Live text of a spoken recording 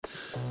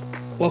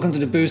Welcome to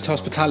the Boost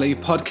Hospitality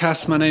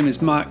Podcast. My name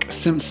is Mark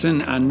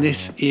Simpson and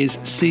this is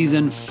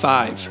season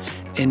 5.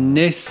 In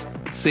this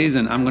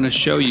season, I'm going to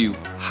show you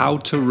how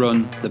to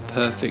run the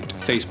perfect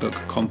Facebook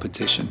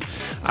competition.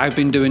 I've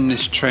been doing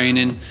this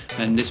training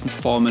and this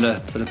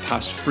formula for the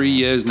past 3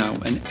 years now,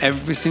 and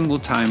every single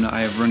time that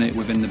I have run it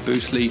within the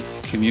Boostly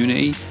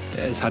community, it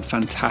has had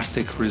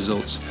fantastic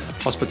results.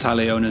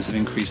 Hospitality owners have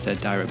increased their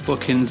direct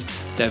bookings,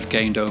 they've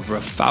gained over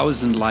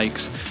 1,000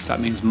 likes, that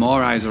means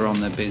more eyes are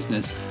on their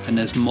business and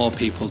there's more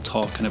people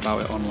talking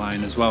about it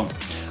online as well.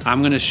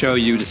 I'm going to show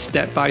you the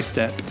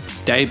step-by-step,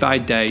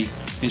 day-by-day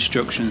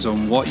instructions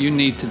on what you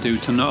need to do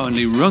to not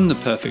only run the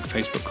perfect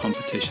Facebook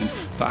competition,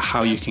 but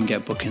how you can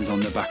get bookings on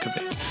the back of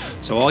it.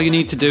 So all you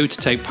need to do to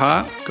take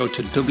part, go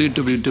to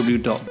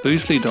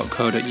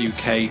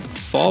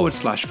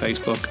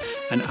www.boostly.co.uk/Facebook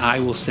and I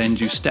will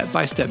send you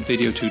step-by-step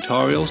video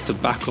tutorials to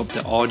back up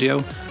the audio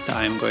that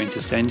I am going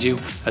to send you,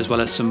 as well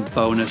as some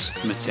bonus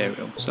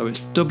material. So it's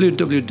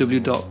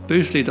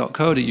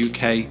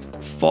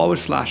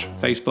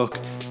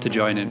www.boostly.co.uk/Facebook to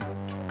join in.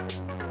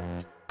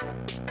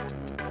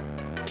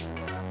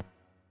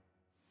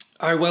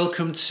 All right,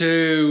 welcome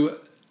to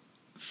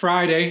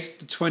Friday,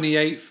 the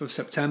 28th of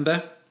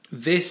September.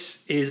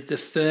 This is the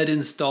third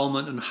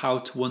installment on how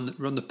to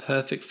run the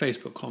perfect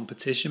Facebook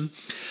competition.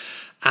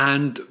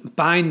 And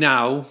by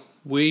now,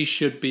 we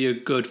should be a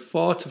good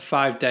 4 to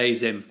 5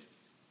 days in.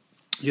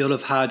 You'll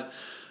have had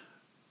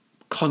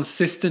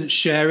consistent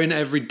sharing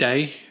every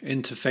day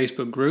into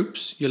Facebook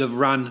groups. You'll have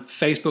ran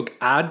Facebook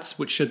ads,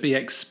 which should be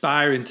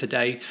expiring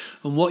today.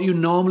 And what you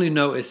normally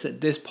notice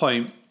at this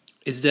point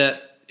is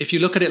that if you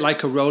look at it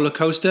like a roller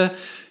coaster,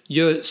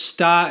 you're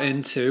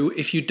starting to,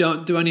 if you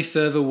don't do any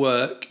further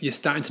work, you're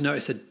starting to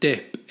notice a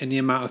dip in the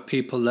amount of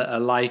people that are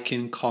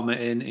liking,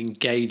 commenting,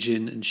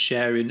 engaging and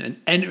sharing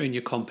and entering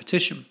your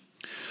competition.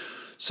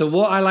 So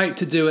what I like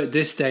to do at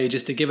this stage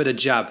is to give it a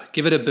jab,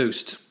 give it a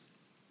boost.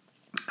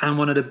 And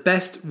one of the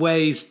best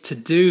ways to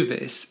do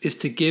this is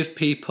to give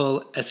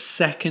people a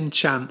second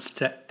chance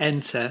to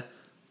enter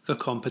the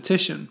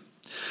competition.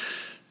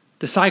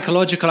 The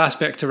psychological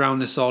aspect around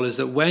this all is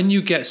that when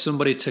you get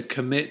somebody to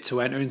commit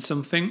to entering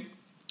something,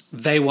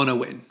 they want to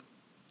win.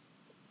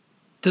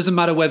 Doesn't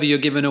matter whether you're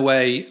giving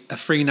away a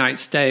free night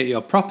stay at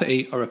your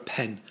property or a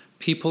pen.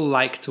 People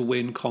like to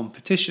win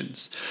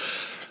competitions.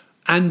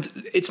 And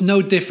it's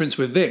no difference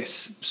with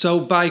this. So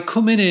by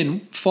coming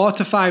in 4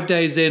 to 5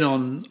 days in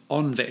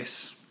on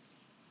this,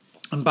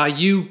 and by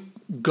you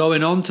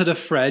going onto the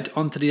thread,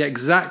 onto the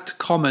exact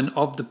comment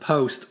of the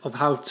post of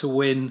how to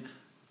win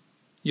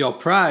your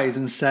prize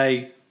and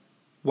say,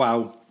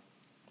 wow,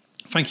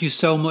 thank you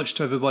so much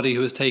to everybody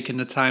who has taken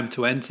the time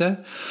to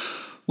enter.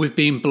 We've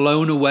been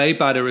blown away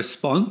by the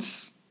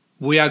response.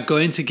 We are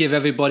going to give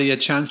everybody a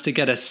chance to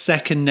get a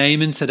second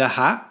name into the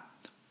hat.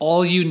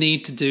 All you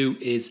need to do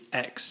is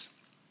X.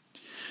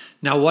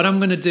 Now, what I'm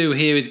going to do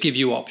here is give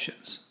you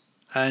options.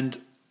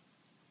 And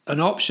an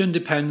option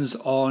depends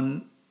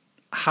on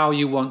how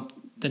you want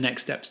the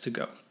next steps to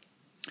go.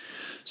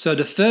 So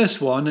the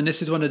first one, and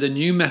this is one of the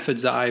new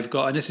methods that I've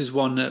got, and this is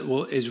one that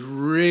is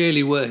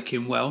really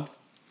working well,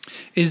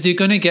 is you're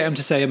going to get them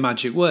to say a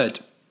magic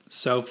word.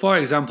 So for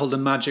example, the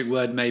magic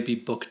word may be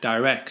book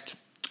direct,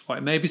 or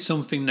it may be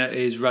something that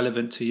is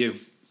relevant to you.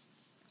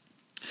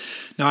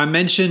 Now, I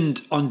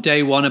mentioned on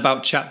day one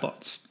about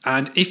chatbots,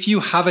 and if you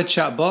have a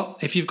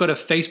chatbot, if you've got a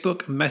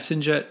Facebook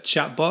Messenger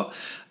chatbot,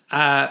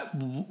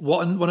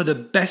 one of the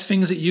best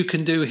things that you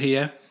can do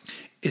here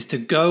is to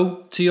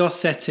go to your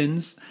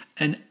settings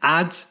and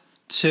add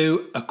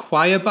to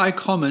acquire by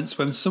comments.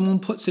 When someone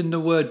puts in the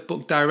word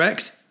book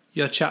direct,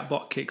 your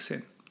chatbot kicks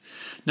in.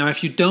 Now,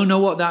 if you don't know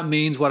what that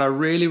means, what I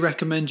really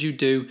recommend you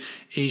do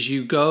is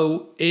you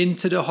go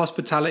into the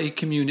hospitality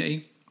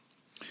community,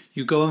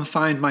 you go and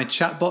find my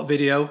chatbot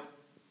video,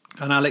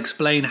 and I'll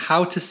explain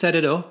how to set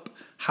it up,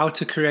 how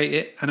to create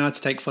it, and how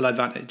to take full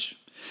advantage.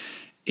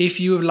 If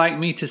you would like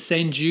me to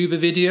send you the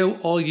video,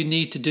 all you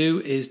need to do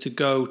is to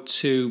go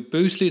to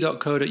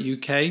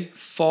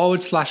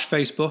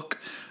boostly.co.uk/Facebook,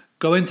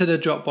 go into the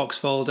Dropbox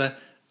folder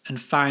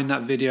and find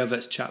that video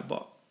that's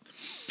chatbot.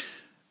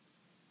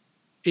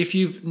 If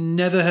you've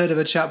never heard of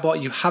a chatbot,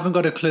 you haven't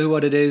got a clue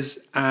what it is,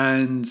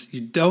 and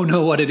you don't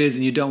know what it is,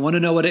 and you don't want to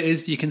know what it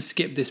is, you can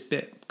skip this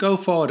bit. Go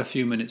forward a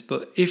few minutes.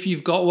 But if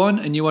you've got one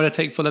and you want to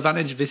take full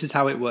advantage, this is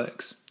how it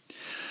works.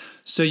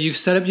 So you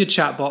set up your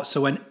chatbot,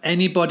 so when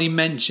anybody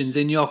mentions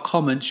in your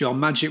comments your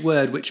magic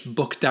word, which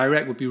book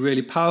direct would be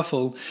really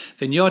powerful,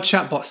 then your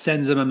chatbot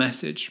sends them a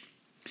message.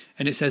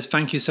 And it says,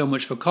 thank you so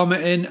much for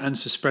commenting and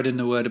for spreading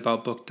the word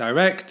about book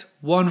direct.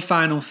 One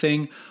final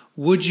thing.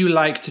 Would you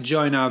like to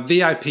join our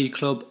VIP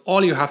club?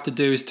 All you have to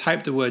do is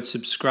type the word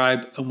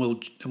subscribe and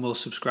we'll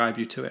subscribe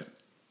you to it.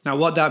 Now,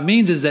 what that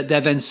means is that they're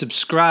then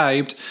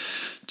subscribed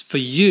for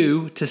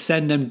you to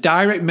send them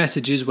direct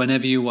messages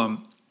whenever you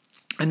want.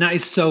 And that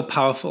is so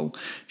powerful.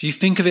 If you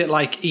think of it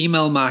like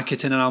email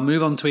marketing, and I'll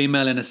move on to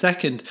email in a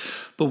second,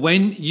 but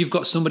when you've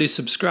got somebody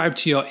subscribed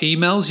to your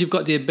emails, you've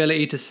got the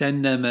ability to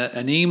send them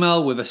an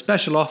email with a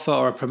special offer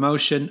or a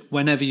promotion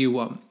whenever you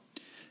want.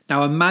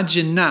 Now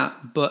imagine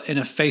that, but in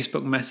a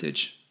Facebook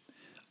message.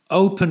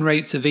 Open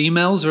rates of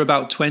emails are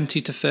about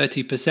 20 to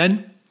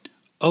 30%.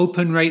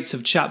 Open rates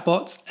of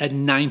chatbots are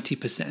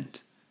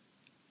 90%,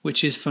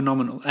 which is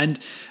phenomenal. And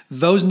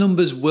those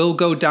numbers will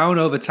go down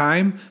over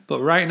time,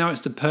 but right now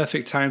it's the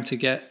perfect time to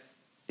get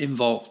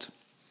involved.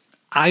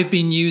 I've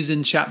been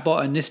using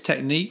chatbot and this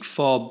technique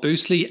for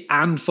Boostly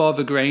and for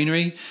the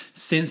Granary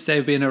since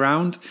they've been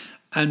around.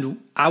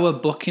 And our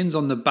bookings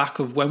on the back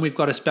of when we've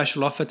got a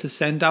special offer to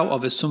send out, or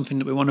there's something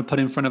that we want to put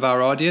in front of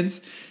our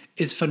audience,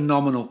 is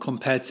phenomenal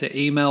compared to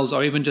emails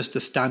or even just a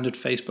standard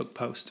Facebook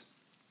post.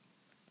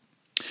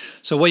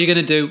 So what you're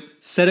going to do,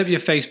 set up your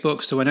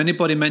Facebook so when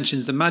anybody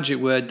mentions the magic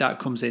word, that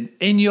comes in.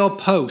 In your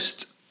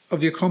post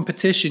of your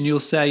competition, you'll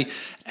say,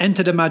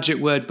 enter the magic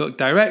word book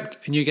direct,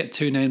 and you get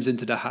 2 names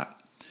into the hat.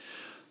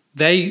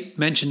 They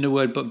mention the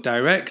word book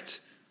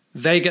direct,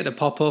 they get the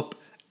pop-up,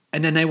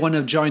 and then they want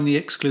to join the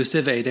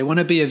exclusivity. They want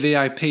to be a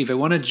VIP. They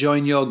want to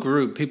join your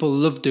group. People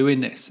love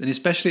doing this. And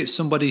especially if it's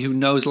somebody who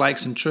knows,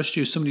 likes, and trusts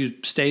you, somebody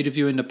who's stayed with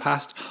you in the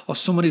past, or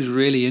somebody who's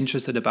really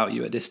interested about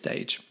you at this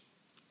stage.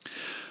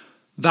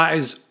 That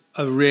is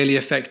a really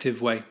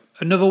effective way.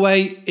 Another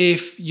way,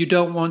 if you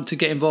don't want to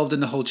get involved in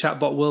the whole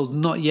chatbot world,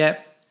 not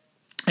yet,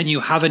 and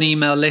you have an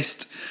email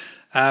list,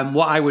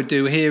 what I would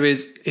do here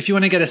is, if you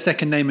want to get a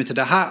second name into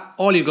the hat,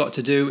 all you've got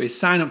to do is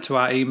sign up to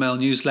our email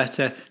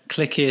newsletter,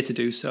 click here to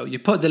do so. You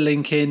put the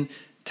link in,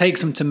 takes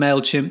them to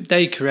MailChimp,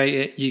 they create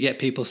it, you get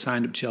people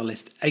signed up to your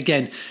list.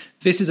 Again,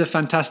 this is a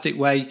fantastic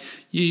way.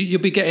 You'll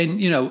be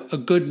getting, a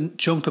good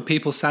chunk of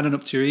people signing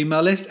up to your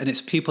email list, and it's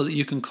people that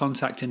you can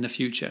contact in the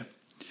future.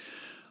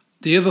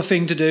 The other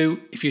thing to do,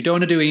 if you don't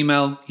want to do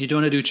email, you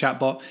don't want to do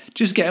chatbot,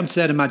 just get them to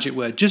say the magic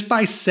word. Just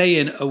by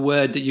saying a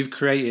word that you've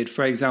created,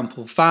 for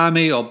example,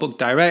 Farmy or Book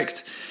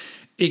Direct,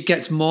 it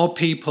gets more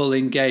people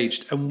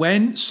engaged. And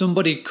when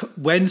somebody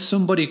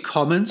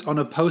comments on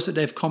a post that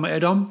they've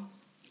commented on,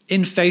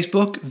 in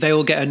Facebook, they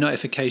will get a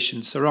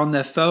notification. So on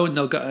their phone,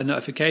 they'll get a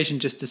notification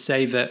just to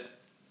say that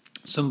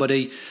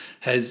somebody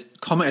has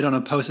commented on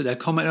a post that they're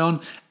commenting on,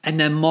 and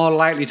they're more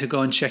likely to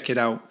go and check it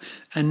out.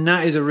 And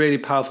that is a really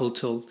powerful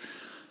tool.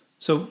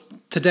 So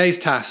today's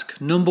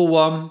task, number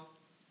 1,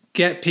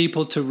 get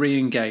people to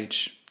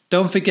re-engage.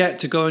 Don't forget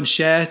to go and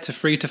share to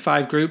 3 to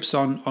 5 groups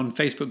on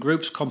Facebook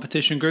groups,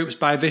 competition groups.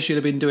 By this, you'll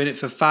have been doing it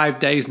for 5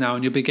 days now,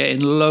 and you'll be getting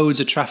loads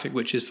of traffic,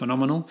 which is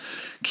phenomenal.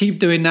 Keep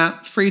doing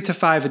that, 3 to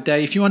 5 a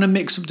day. If you want to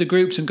mix up the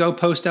groups and go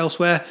post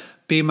elsewhere,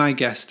 be my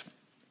guest.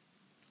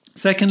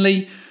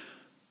 Secondly,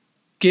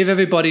 give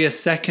everybody a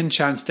second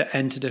chance to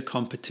enter the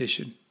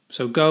competition.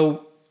 So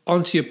go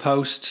onto your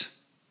post,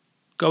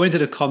 go into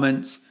the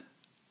comments,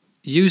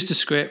 use the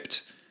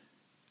script,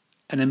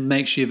 and then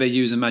make sure they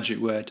use a magic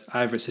word.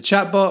 Either it's a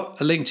chatbot,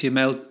 a link to your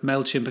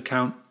MailChimp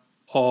account,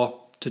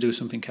 or to do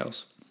something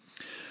else.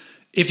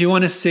 If you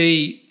want to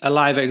see a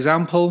live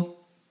example,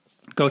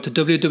 go to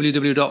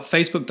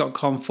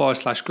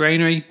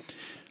www.facebook.com/granary.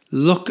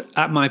 Look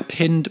at my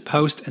pinned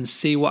post and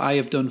see what I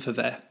have done for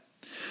there.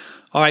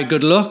 All right,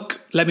 good luck.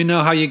 Let me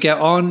know how you get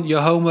on.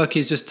 Your homework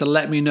is just to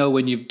let me know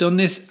when you've done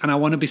this, and I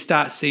want to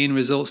start seeing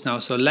results now.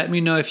 So let me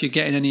know if you're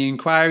getting any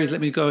inquiries.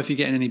 Let me know if you're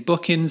getting any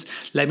bookings.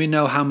 Let me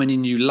know how many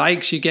new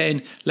likes you're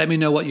getting. Let me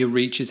know what your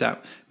reach is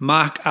at.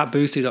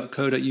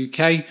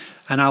 mark@boostly.co.uk,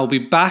 and I'll be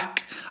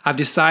back. I've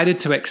decided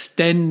to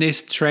extend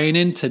this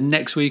training to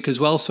next week as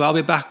well. So I'll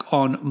be back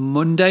on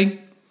Monday,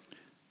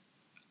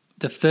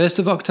 the 1st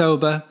of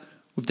October,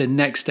 with the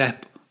next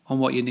step on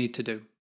what you need to do.